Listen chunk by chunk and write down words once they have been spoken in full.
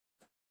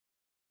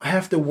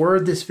have to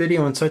word this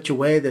video in such a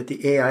way that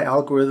the AI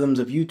algorithms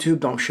of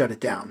YouTube don't shut it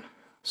down.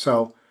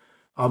 So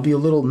I'll be a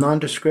little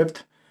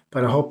nondescript,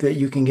 but I hope that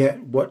you can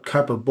get what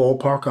type of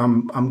ballpark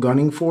I'm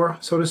gunning for,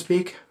 so to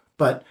speak.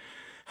 But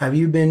have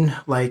you been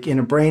like in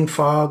a brain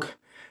fog,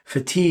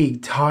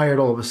 fatigued, tired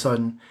all of a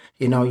sudden?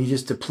 You know, you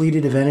just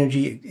depleted of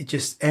energy, it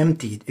just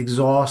emptied,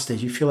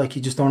 exhausted. You feel like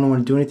you just don't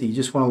want to do anything. You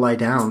just want to lie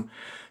down.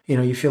 You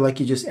know, you feel like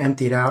you just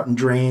emptied out and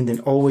drained and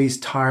always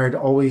tired,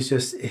 always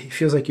just, it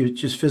feels like you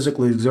just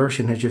physical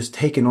exertion has just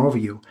taken over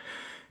you.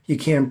 You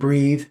can't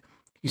breathe.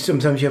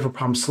 Sometimes you have a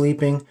problem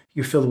sleeping.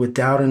 You're filled with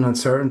doubt and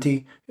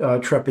uncertainty,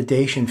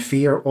 trepidation,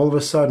 fear, all of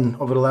a sudden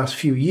over the last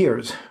few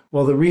years.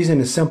 Well, the reason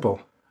is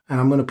simple, and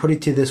I'm going to put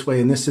it to you this way,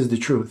 and this is the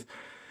truth.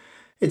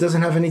 It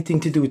doesn't have anything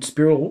to do with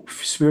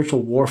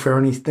spiritual warfare or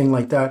anything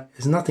like that. It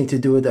has nothing to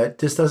do with that.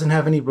 This doesn't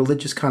have any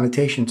religious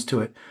connotations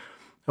to it.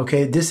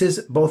 Okay, this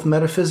is both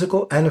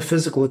metaphysical and a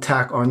physical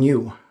attack on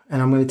you.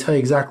 And I'm going to tell you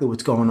exactly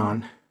what's going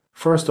on.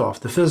 First off,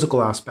 the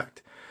physical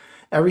aspect.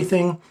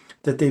 Everything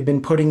that they've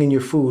been putting in your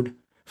food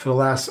for the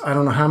last, I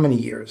don't know how many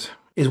years,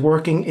 is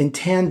working in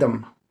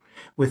tandem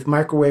with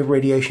microwave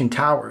radiation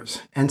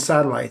towers and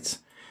satellites.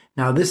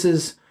 Now, this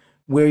is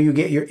where you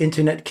get your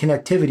internet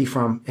connectivity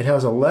from. It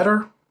has a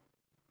letter.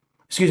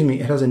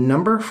 It has a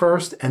number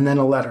first and then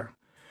a letter.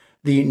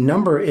 The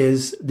number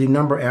is the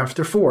number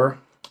after 4,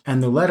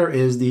 and the letter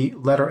is the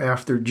letter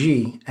after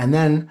G. And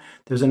then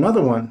there's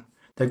another one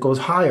that goes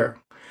higher.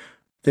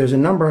 There's a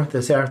number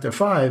that's after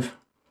 5,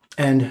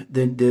 and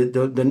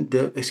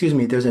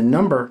there's a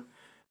number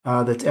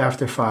that's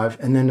after 5,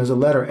 and then there's a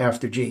letter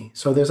after G.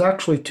 So there's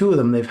actually 2 of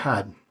them they've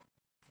had.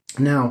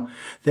 Now,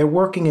 they're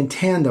working in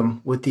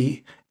tandem with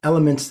the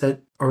elements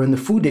that are in the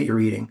food that you're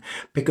eating,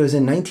 because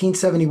in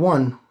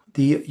 1971,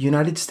 the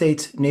United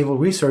States Naval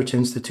Research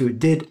Institute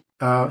did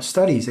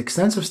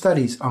extensive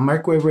studies on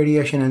microwave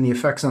radiation and the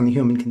effects on the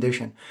human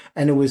condition.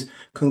 And it was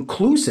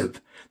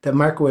conclusive that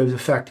microwaves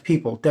affect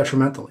people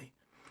detrimentally.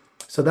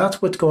 So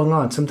that's what's going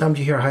on. Sometimes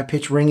you hear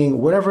high-pitched ringing,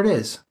 whatever it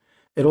is.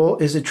 It all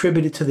is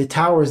attributed to the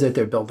towers that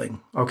they're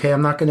building. Okay,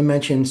 I'm not going to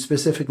mention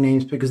specific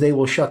names because they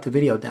will shut the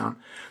video down.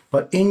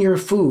 But in your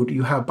food,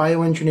 you have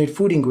bioengineered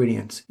food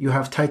ingredients. You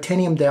have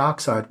titanium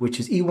dioxide, which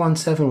is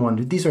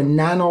E171. These are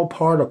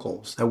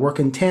nanoparticles that work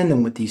in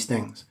tandem with these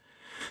things.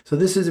 So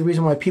this is the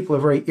reason why people are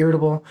very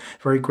irritable,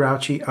 very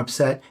grouchy,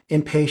 upset,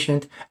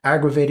 impatient,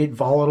 aggravated,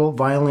 volatile,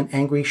 violent,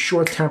 angry,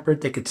 short-tempered.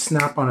 They could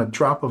snap on a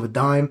drop of a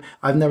dime.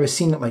 I've never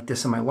seen it like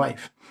this in my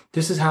life.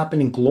 This is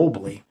happening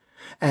globally.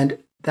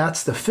 And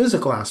that's the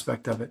physical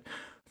aspect of it.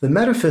 The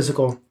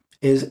metaphysical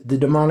is the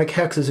demonic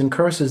hexes and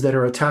curses that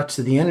are attached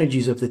to the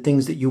energies of the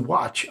things that you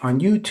watch on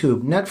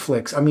YouTube,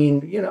 Netflix, I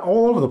mean, you know,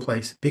 all over the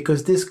place.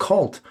 Because this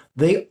cult,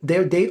 they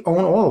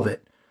own all of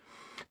it.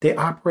 They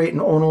operate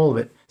and own all of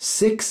it.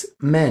 6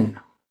 men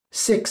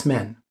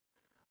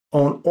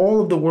own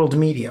all of the world's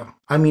media.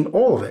 I mean,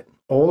 all of it,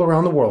 all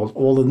around the world,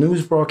 all the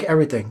news broke,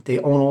 everything. They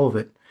own all of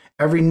it.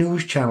 Every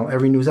news channel,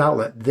 every news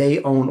outlet,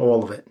 they own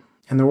all of it.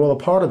 And they're all a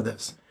part of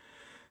this.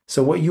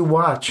 So what you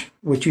watch,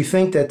 what you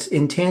think that's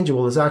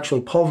intangible, is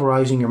actually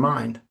pulverizing your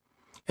mind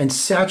and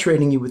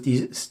saturating you with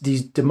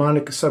these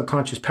demonic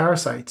subconscious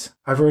parasites.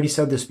 I've already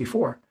said this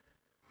before.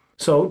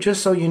 So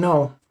just so you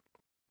know,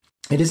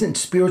 it isn't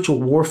spiritual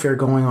warfare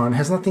going on. It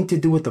has nothing to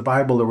do with the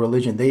Bible or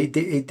religion.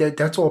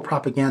 That's all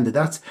propaganda.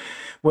 That's,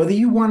 whether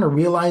you want to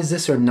realize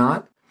this or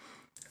not,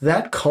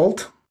 that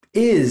cult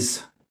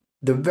is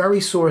the very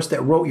source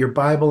that wrote your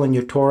Bible and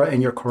your Torah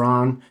and your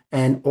Quran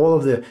and all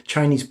of the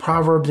Chinese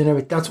proverbs and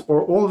everything. That's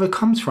where all of it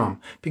comes from.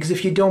 Because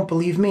if you don't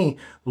believe me,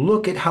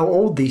 look at how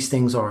old these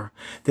things are.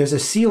 There's a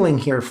ceiling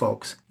here,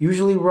 folks,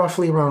 usually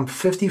roughly around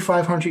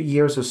 5,500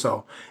 years or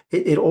so.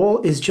 It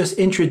all is just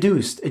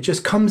introduced. It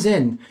just comes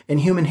in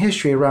human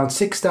history around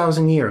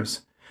 6,000 years.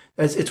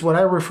 It's what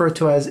I refer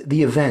to as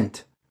the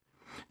event.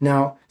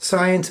 Now,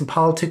 science and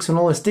politics and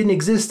all this didn't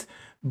exist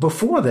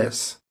before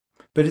this.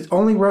 But it's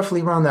only roughly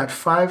around that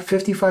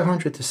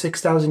 5,500 to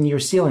 6,000 year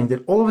ceiling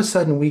that all of a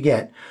sudden we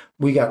got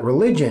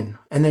religion,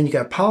 and then you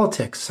got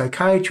politics,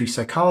 psychiatry,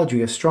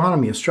 psychology,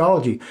 astronomy,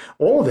 astrology,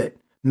 all of it,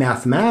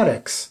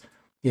 mathematics,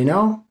 you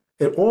know,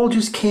 it all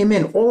just came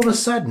in all of a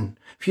sudden.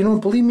 If you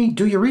don't believe me,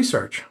 do your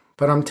research.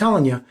 But I'm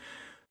telling you,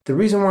 the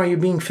reason why you're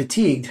being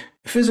fatigued,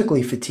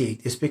 physically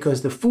fatigued, is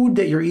because the food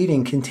that you're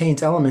eating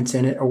contains elements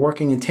in it are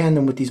working in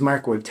tandem with these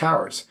microwave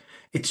towers.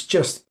 It's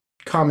just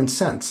common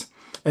sense.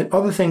 And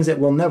other things that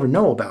we'll never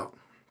know about.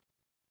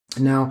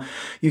 Now,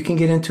 you can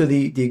get into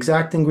the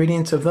exact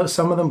ingredients of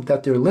some of them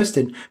that they're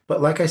listed,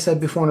 but like I said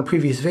before in a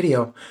previous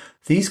video,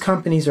 these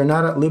companies are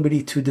not at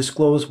liberty to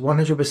disclose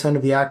 100%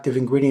 of the active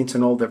ingredients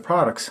in all their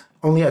products.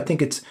 Only I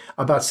think it's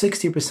about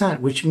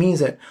 60%, which means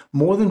that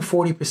more than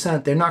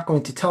 40% they're not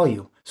going to tell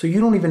you. So you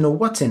don't even know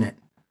what's in it.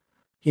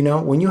 You know,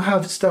 when you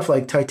have stuff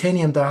like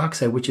titanium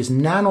dioxide, which is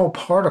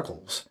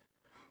nanoparticles,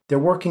 they're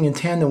working in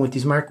tandem with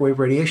these microwave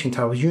radiation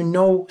towers. You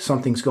know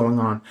something's going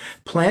on.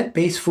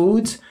 Plant-based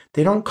foods,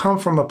 they don't come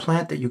from a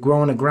plant that you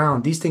grow in the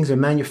ground. These things are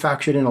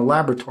manufactured in a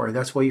laboratory.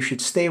 That's why you should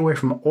stay away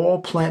from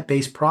all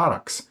plant-based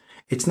products.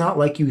 It's not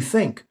like you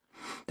think.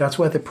 That's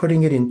why they're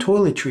putting it in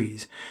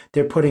toiletries.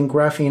 They're putting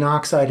graphene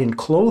oxide in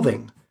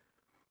clothing.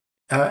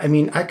 I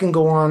mean, I can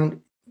go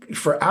on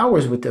for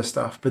hours with this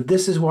stuff, but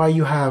this is why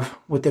you have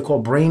what they call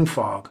brain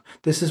fog.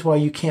 This is why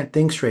you can't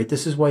think straight.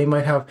 This is why you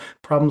might have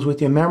problems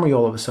with your memory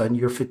all of a sudden.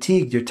 You're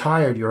fatigued, you're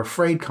tired, you're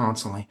afraid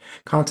constantly.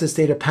 Constant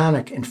state of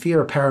panic and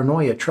fear,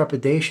 paranoia,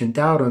 trepidation,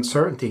 doubt,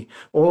 uncertainty.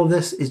 All of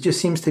this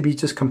just seems to be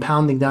just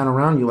compounding down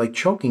around you, like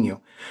choking you,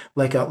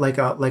 like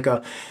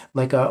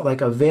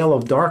a veil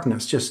of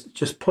darkness,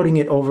 just putting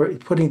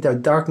the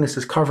darkness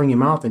is covering your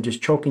mouth and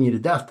just choking you to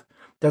death.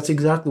 That's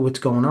exactly what's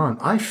going on.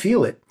 I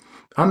feel it.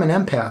 I'm an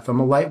empath. I'm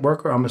a light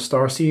worker. I'm a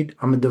starseed.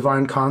 I'm a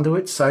divine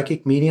conduit,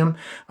 psychic medium.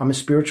 I'm a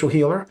spiritual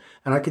healer.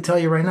 And I can tell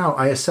you right now,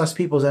 I assess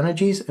people's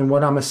energies, and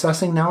what I'm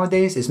assessing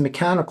nowadays is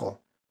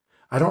mechanical.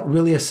 I don't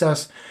really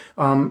assess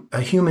a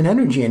human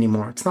energy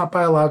anymore. It's not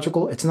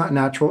biological, it's not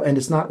natural, and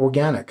it's not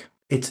organic.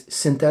 It's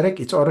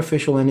synthetic, it's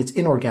artificial, and it's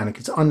inorganic.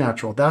 It's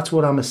unnatural. That's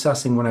what I'm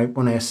assessing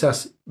when I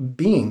assess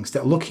beings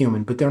that look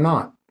human, but they're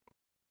not.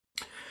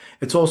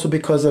 It's also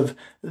because of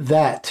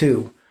that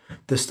too.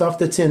 The stuff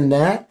that's in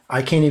that,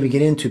 I can't even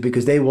get into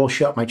because they will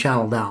shut my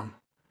channel down.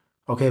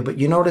 Okay, but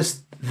you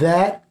notice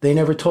that they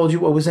never told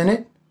you what was in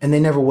it, and they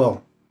never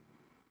will.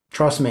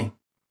 Trust me,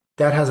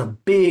 that has a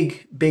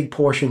big, big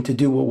portion to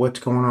do with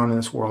what's going on in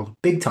this world.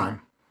 Big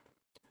time.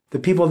 The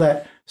people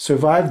that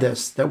survived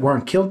this, that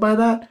weren't killed by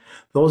that,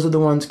 those are the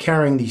ones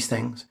carrying these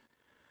things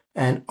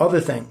and other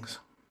things.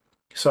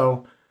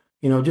 So,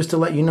 just to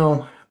let you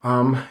know,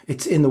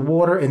 it's in the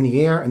water, in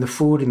the air, in the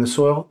food, in the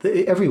soil,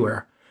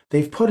 everywhere.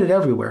 They've put it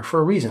everywhere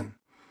for a reason,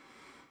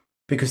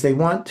 because they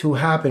want to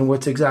happen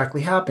what's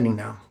exactly happening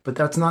now. But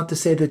that's not to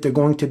say that they're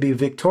going to be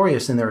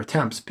victorious in their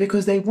attempts,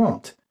 because they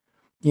won't.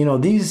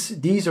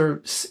 These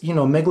are,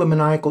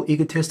 megalomaniacal,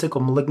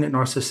 egotistical, malignant,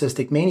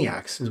 narcissistic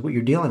maniacs is what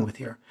you're dealing with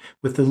here,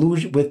 with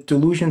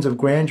delusions of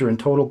grandeur and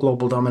total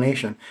global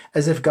domination,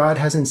 as if God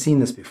hasn't seen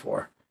this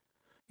before.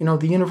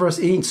 The universe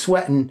ain't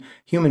sweating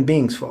human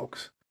beings,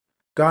 folks.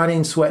 God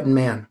ain't sweating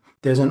man.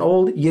 There's an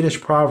old Yiddish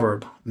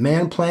proverb,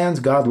 man plans,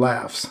 God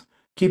laughs.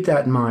 Keep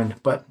that in mind.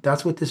 But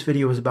that's what this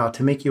video is about,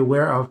 to make you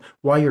aware of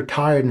why you're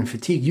tired and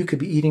fatigued. You could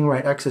be eating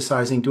right,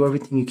 exercising, do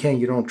everything you can.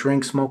 You don't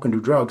drink, smoke, and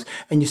do drugs,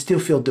 and you still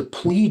feel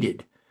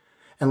depleted.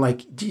 And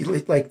like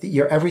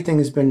your everything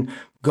has been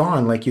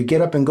gone. Like you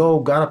get up and go,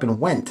 got up and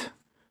went.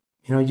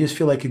 You just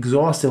feel like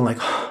exhausted, like,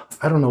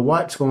 I don't know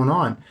what's going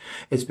on.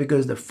 It's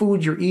because the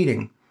food you're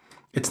eating,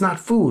 it's not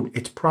food,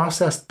 it's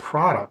processed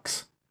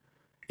products.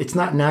 It's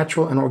not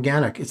natural and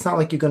organic. It's not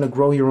like you're going to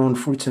grow your own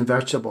fruits and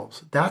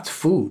vegetables. That's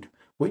food.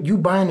 What you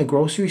buy in the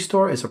grocery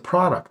store is a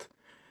product,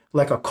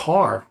 like a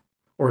car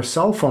or a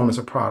cell phone is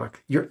a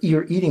product.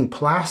 You're eating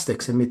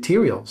plastics and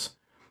materials.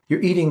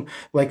 You're eating,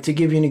 like, to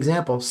give you an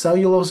example,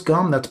 cellulose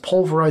gum, that's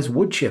pulverized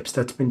wood chips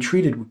that's been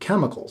treated with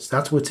chemicals.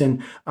 That's what's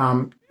in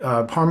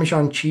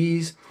Parmesan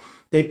cheese.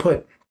 They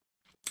put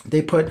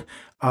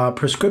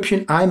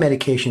prescription eye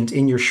medications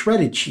in your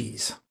shredded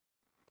cheese.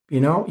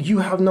 You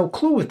have no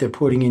clue what they're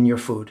putting in your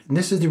food. And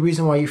this is the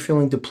reason why you're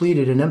feeling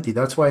depleted and empty.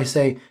 That's why I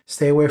say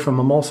stay away from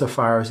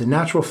emulsifiers. And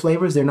natural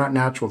flavors, they're not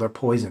natural, they're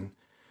poison.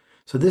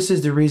 So this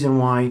is the reason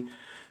why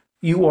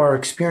you are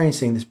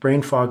experiencing this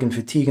brain fog and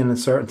fatigue and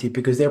uncertainty,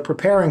 because they're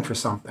preparing for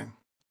something.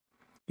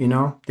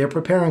 They're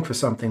preparing for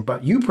something,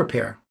 but you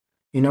prepare.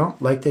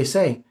 Like they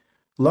say,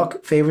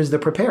 luck favors the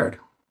prepared.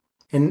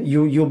 And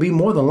you'll be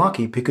more than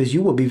lucky, because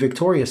you will be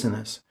victorious in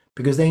this.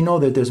 Because they know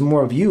that there's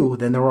more of you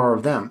than there are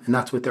of them, and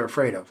that's what they're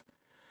afraid of.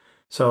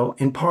 So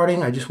in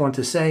parting, I just want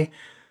to say,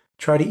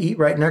 try to eat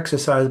right and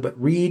exercise,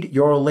 but read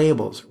your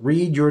labels.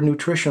 Read your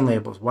nutrition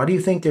labels. Why do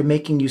you think they're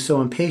making you so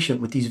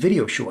impatient with these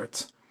video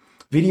shorts?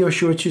 Video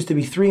shorts used to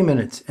be 3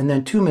 minutes, and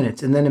then 2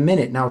 minutes, and then a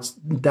minute. Now it's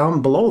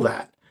down below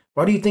that.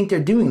 Why do you think they're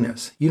doing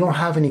this? You don't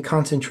have any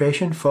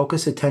concentration,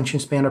 focus, attention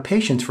span, or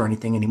patience for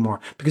anything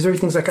anymore. Because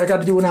everything's like, I got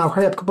to do it now.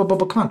 Hurry up. Come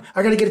on.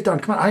 I got to get it done.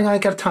 Come on. I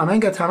ain't got time. I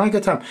ain't got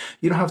time.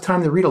 You don't have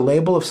time to read a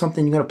label of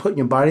something you're going to put in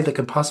your body that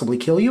could possibly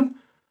kill you?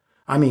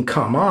 I mean,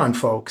 come on,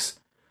 folks.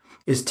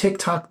 Is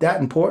TikTok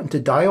that important to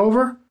die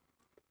over?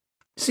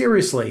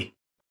 Seriously.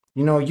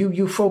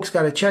 You folks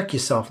got to check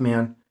yourself,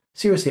 man.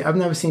 Seriously, I've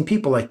never seen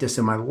people like this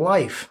in my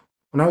life.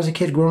 When I was a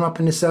kid growing up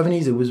in the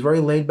 70s, it was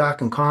very laid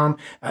back and calm.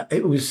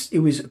 It was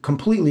a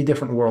completely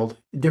different world,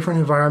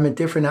 different environment,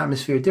 different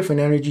atmosphere, different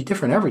energy,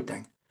 different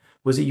everything.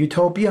 Was it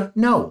utopia?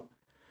 No.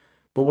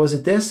 But was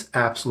it this?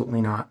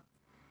 Absolutely not.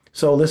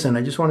 So listen,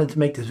 I just wanted to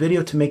make this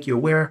video to make you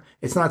aware.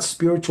 It's not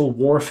spiritual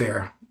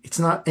warfare. It's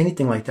not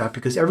anything like that,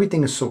 because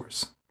everything is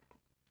source.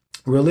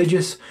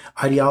 Religious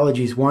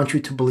ideologies want you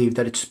to believe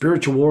that it's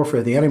spiritual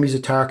warfare, the enemy's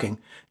attacking.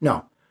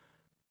 No.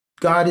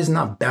 God is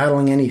not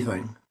battling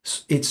anything.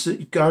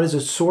 God is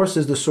the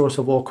source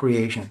of all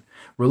creation.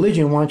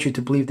 Religion wants you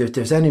to believe that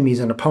there's enemies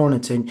and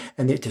opponents and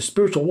there's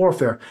spiritual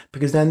warfare,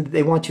 because then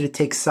they want you to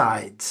take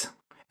sides.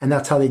 And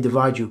that's how they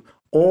divide you.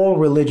 All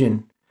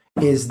religion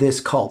is this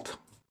cult.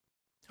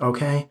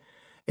 Okay?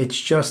 It's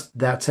just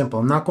that simple.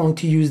 I'm not going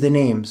to use the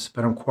names,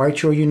 but I'm quite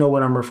sure you know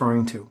what I'm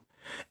referring to.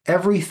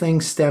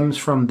 Everything stems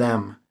from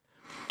them.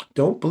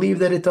 Don't believe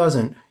that it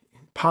doesn't.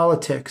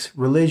 politics,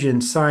 religion,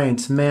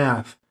 science,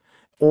 math,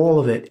 all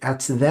of it,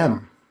 that's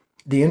them.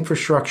 The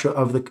infrastructure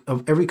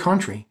of every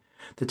country,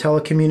 the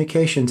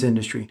telecommunications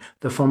industry,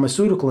 the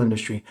pharmaceutical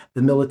industry,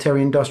 the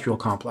military industrial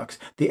complex,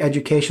 the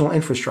educational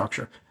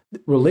infrastructure,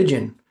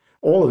 religion,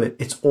 all of it,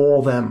 it's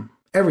all them.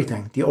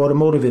 Everything, the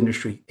automotive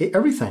industry,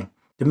 everything,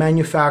 the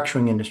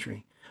manufacturing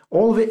industry,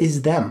 all of it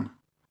is them.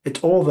 It's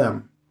all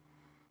them.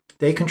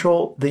 They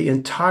control the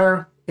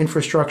entire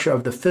infrastructure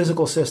of the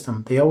physical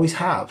system. They always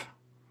have.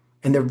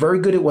 And they're very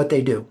good at what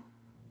they do.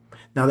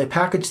 Now, they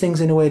package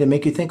things in a way to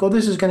make you think, oh,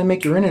 this is going to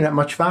make your internet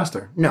much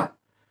faster. No,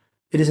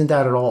 it isn't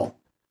that at all.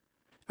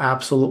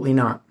 Absolutely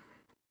not.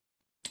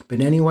 But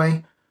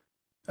anyway,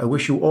 I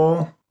wish you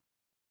all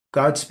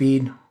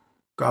Godspeed.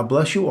 God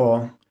bless you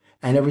all.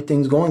 And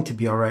everything's going to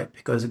be all right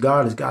because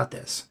God has got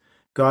this.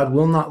 God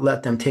will not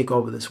let them take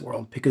over this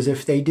world, because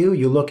if they do,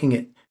 you're looking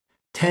at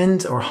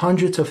tens or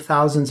hundreds of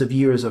thousands of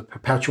years of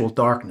perpetual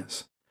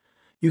darkness.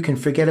 You can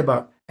forget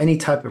about any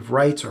type of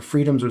rights or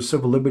freedoms or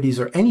civil liberties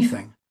or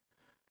anything.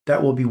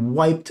 That will be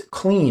wiped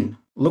clean.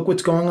 Look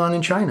what's going on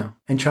in China.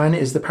 And China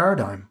is the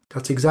paradigm.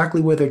 That's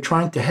exactly where they're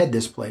trying to head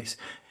this place.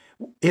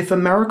 If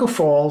America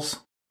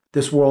falls,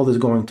 this world is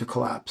going to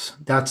collapse.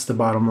 That's the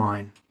bottom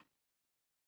line.